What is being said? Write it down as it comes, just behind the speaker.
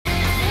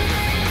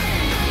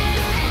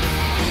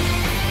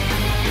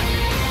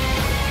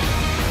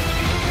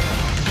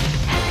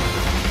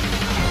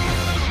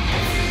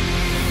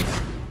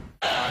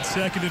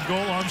Second and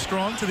goal,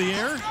 Armstrong to the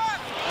air.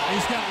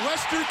 He's got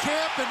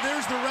Westerkamp, and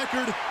there's the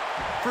record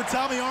for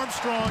Tommy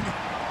Armstrong.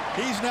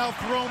 He's now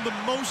thrown the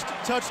most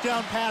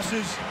touchdown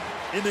passes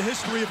in the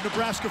history of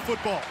Nebraska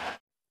football.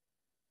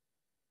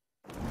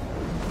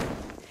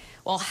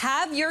 Well,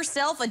 have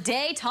yourself a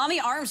day. Tommy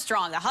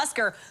Armstrong, the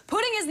Husker,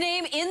 putting his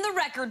name in the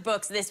record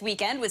books this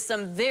weekend with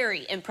some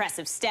very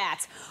impressive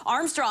stats.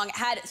 Armstrong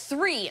had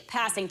 3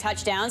 passing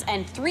touchdowns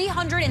and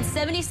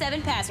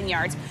 377 passing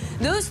yards.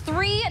 Those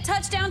 3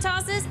 touchdown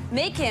tosses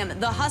make him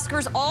the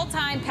Huskers'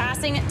 all-time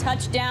passing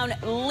touchdown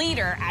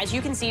leader, as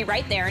you can see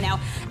right there. Now,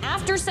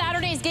 after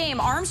Saturday's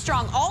game,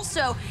 Armstrong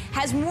also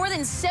has more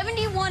than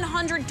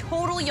 7,100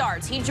 total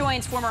yards. He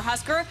joins former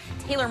Husker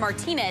Taylor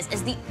Martinez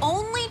as the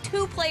only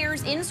 2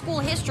 players in school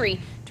history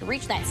to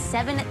reach that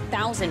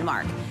 7,000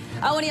 mark.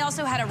 Oh, and he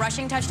also had a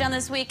rushing touchdown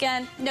this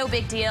weekend. No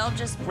big deal,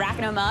 just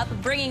racking them up,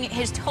 bringing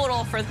his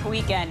total for the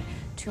weekend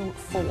to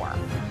 4.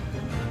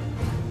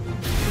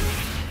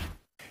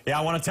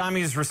 Yeah, one of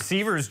Tommy's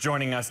receivers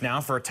joining us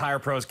now for a Tire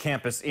Pros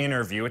campus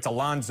interview. It's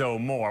Alonzo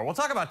Moore. We'll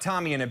talk about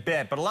Tommy in a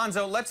bit, but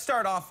Alonzo, let's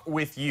start off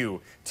with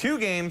you. 2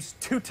 games,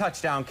 2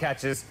 touchdown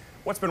catches.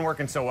 What's been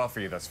working so well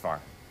for you thus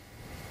far?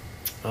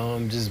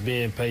 Just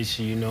being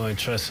patient, and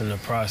trusting the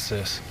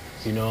process.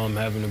 I'm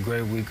having a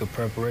great week of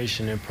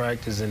preparation and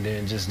practice, and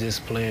then just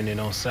displaying it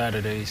on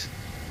Saturdays.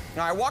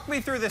 All right, walk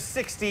me through the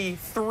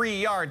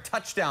 63-yard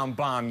touchdown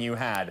bomb you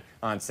had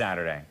on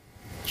Saturday.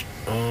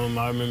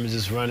 I remember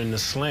just running the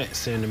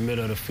slants in the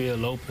middle of the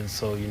field open,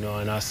 so,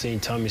 and I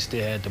seen Tommy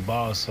still had the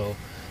ball, so,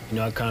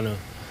 I kind of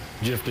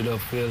drifted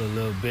upfield a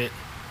little bit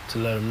to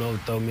let him know,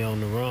 throw me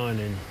on the run,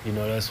 and,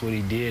 that's what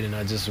he did. And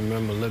I just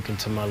remember looking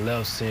to my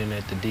left, seeing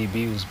that the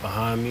DB was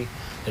behind me,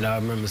 and I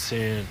remember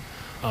seeing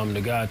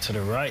the guy to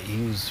the right,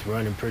 he was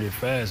running pretty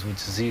fast, which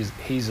is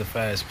he's a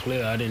fast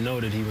player. I didn't know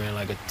that he ran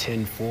like a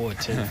 10.4,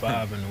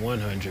 10.5 in the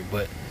 100,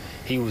 but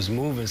he was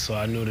moving, so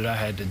I knew that I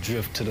had to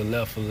drift to the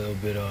left a little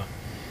bit.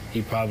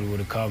 He probably would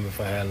have caught me if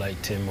I had like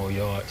 10 more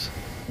yards.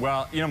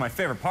 Well, my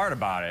favorite part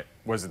about it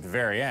was at the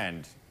very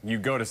end. You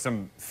go to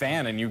some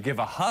fan and you give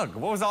a hug.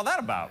 What was all that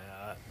about?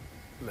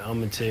 I'm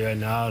going to tell you right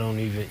now, I don't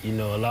even,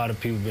 a lot of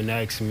people been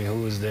asking me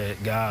who is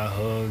that guy I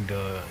hugged.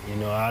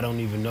 I don't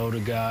even know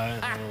the guy.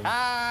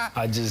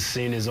 I just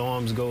seen his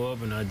arms go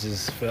up, and I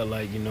just felt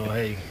like,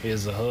 hey,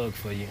 here's a hug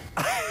for you.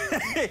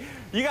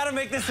 You got to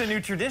make this a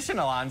new tradition,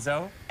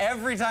 Alonzo.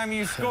 Every time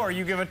you score,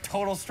 you give a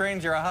total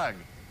stranger a hug.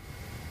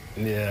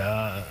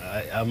 Yeah,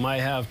 I might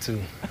have to.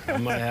 I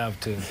might have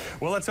to.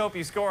 Well, let's hope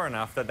you score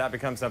enough that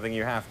becomes something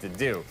you have to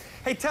do.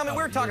 Hey, tell me, we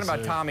were talking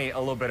about Tommy a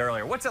little bit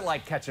earlier. What's it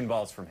like catching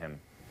balls from him?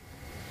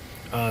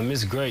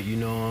 It's great,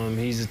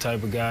 he's the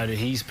type of guy that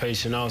he's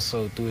patient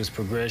also through his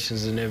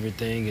progressions and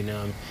everything, and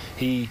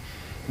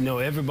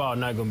every ball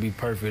not going to be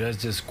perfect.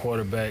 That's just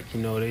quarterback,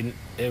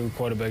 every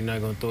quarterback not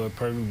going to throw it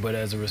perfect, but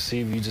as a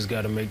receiver, you just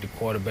got to make the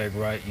quarterback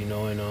right,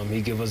 and he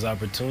give us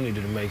opportunity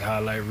to make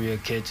highlight reel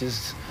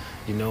catches,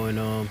 he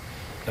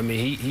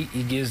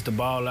gives the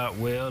ball out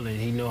well, and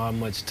he know how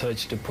much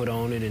touch to put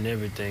on it and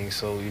everything,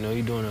 so,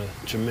 he's doing a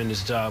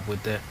tremendous job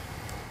with that.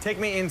 Take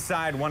me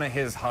inside one of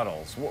his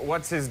huddles.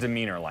 What's his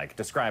demeanor like?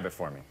 Describe it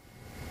for me.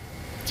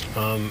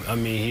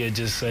 He'll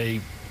just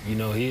say,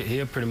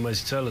 he'll pretty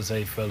much tell us,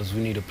 hey, fellas,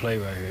 we need to play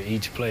right here,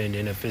 each play. And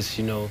then if it's,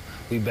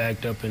 we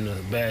backed up in a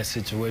bad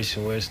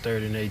situation where it's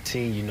 3rd and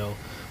 18,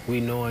 we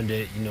knowing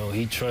that,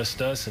 he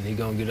trusts us and he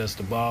going to get us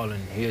the ball,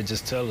 and he'll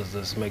just tell us,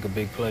 let's make a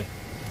big play.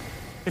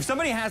 If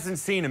somebody hasn't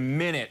seen a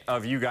minute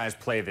of you guys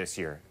play this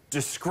year,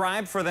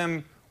 describe for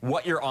them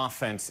what your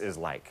offense is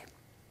like.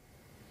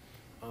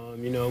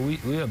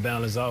 We a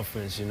balanced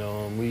offense, we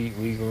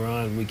can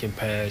run, we can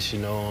pass,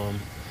 one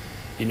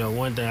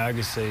thing I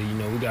can say,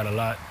 we got a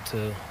lot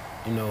to,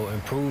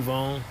 improve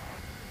on,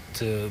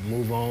 to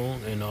move on,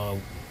 and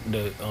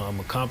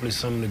accomplish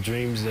some of the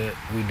dreams that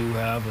we do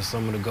have and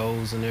some of the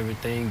goals and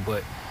everything.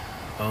 But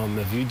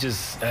if you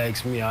just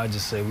ask me, I'd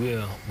just say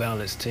we're a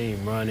balanced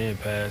team, run and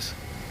pass.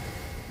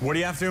 What do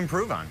you have to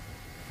improve on?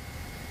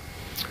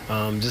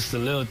 Just the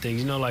little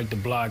things, like the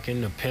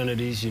blocking, the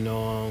penalties,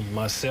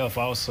 myself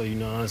also,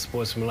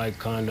 unsportsmanlike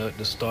conduct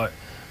to start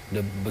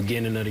the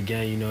beginning of the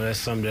game, that's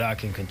something that I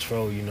can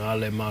control, I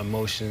let my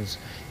emotions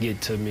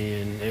get to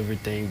me and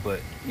everything,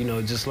 but,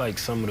 just like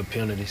some of the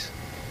penalties.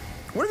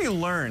 What have you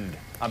learned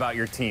about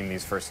your team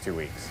these first 2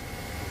 weeks?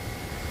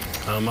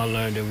 I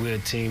learned that we're a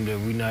team that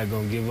we're not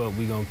going to give up,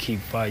 we're going to keep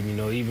fighting,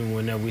 even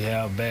whenever we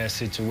have bad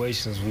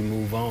situations, we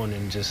move on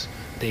and just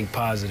think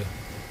positive.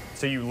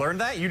 So you learned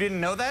that? You didn't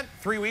know that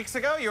 3 weeks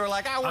ago? You were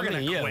like, we're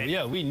going to quit.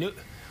 Yeah, we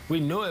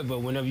knew it,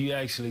 but whenever you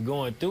actually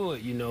going through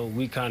it,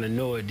 we kind of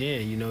know it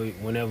then.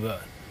 Whenever,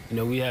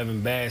 we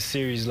having bad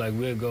series, like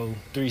we'll go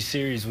 3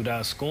 series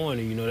without scoring,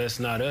 and,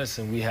 that's not us.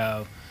 And we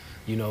have,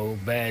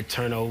 bad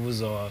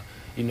turnovers or,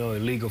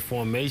 illegal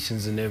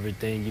formations and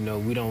everything.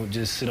 We don't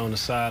just sit on the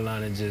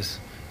sideline and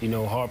just,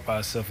 harp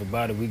ourselves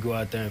about it. We go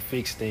out there and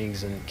fix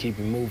things and keep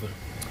it moving.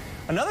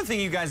 Another thing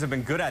you guys have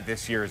been good at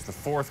this year is the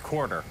 4th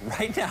quarter.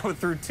 Right now,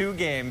 through 2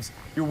 games,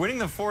 you're winning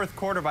the 4th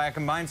quarter by a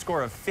combined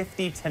score of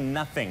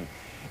 50-0.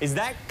 Is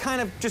that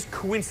kind of just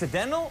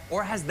coincidental,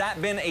 or has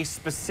that been a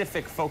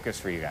specific focus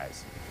for you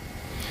guys?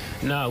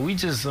 Nah, we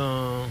just,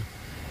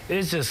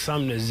 it's just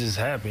something that's just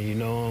happened, you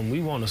know. We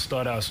want to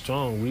start out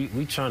strong.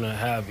 We trying to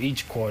have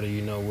each quarter,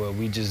 you know, where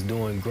we just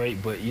doing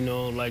great. But, you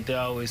know, like they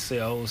always say,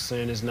 old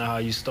saying, it's not how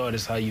you start,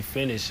 it's how you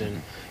finish.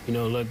 And, you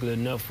know, luckily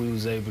enough, we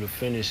was able to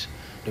finish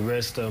the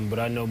rest of them. But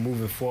I know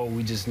moving forward,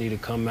 we just need to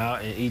come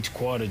out and each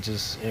quarter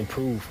just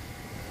improve.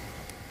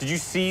 Did you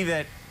see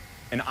that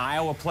an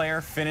Iowa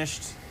player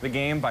finished the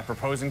game by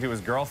proposing to his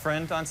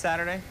girlfriend on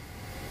Saturday?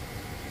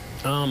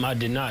 I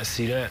did not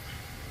see that.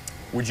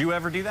 Would you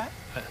ever do that?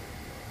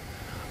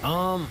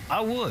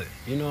 I would.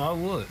 You know, I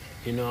would.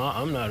 You know,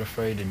 I'm not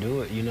afraid to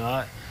do it. You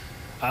know,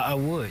 I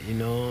would. You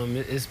know,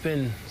 it's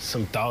been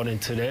some thought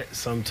into that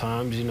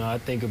sometimes. You know, I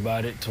think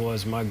about it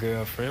towards my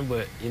girlfriend,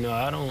 but, you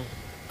know,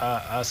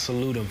 I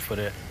salute him for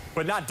that.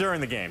 But not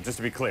during the game, just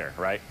to be clear,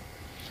 right?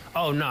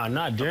 Oh, no,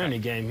 not during the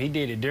game. He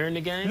did it during the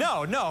game?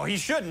 No, he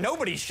shouldn't.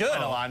 Nobody should,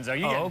 Alonzo.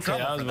 You get in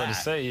trouble I was for about that.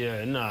 to say,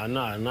 yeah, no,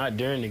 not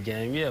during the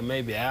game. Yeah,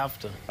 maybe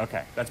after.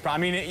 Okay, that's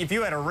probably, I mean, if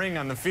you had a ring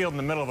on the field in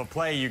the middle of a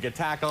play, you get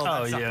tackled,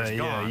 that sucker's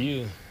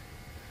gone.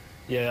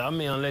 Yeah, I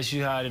mean, unless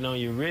you hide it on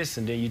your wrist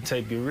and then you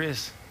tape your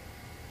wrist.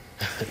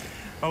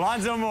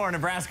 Alonzo Moore,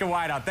 Nebraska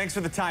wideout. Thanks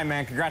for the time,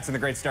 man. Congrats on the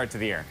great start to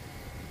the year.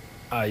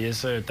 Yes,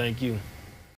 sir. Thank you.